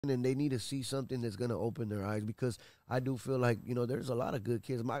and they need to see something that's gonna open their eyes because I do feel like there's a lot of good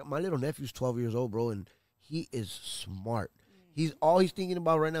kids. My little nephew's 12 years old, bro, and he is smart. He's all he's thinking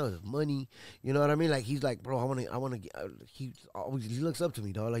about right now is money. You know what I mean? Like he's like, bro, I wanna get. He looks up to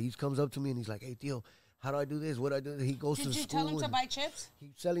me, dog. Like he comes up to me and he's like, hey, Theo, how do I do this? What do I do? He goes to Did you school. tell him to buy chips?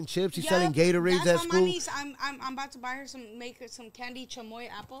 He's selling chips. He's selling Gatorades at school. I'm about to buy her make her some candy chamoy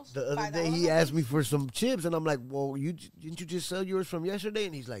apples. The other day he asked me for some chips, and I'm like, well, didn't you just sell yours from yesterday?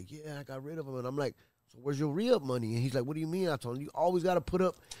 And he's like, yeah, I got rid of them. And I'm like, so where's your re-up money? And he's like, what do you mean? I told him, you always got to put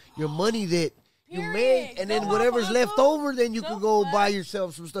up your money that you made, and then whatever's left over, then you can go buy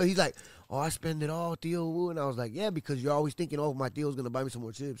yourself some stuff. He's like, oh, I spend it all, Theo. And I was like, yeah, because you're always thinking, oh, my Theo's going to buy me some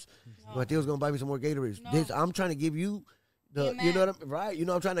more chips. No. My Theo's going to buy me some more Gatorades. No. I'm trying to give you you know what I'm right?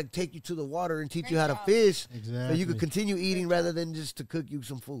 I'm trying to take you to the water and teach you how to fish, so you can continue eating rather than just to cook you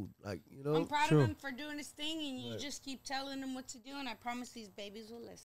some food. Like I'm proud of him for doing his thing, and you just keep telling him what to do. And I promise these babies will listen.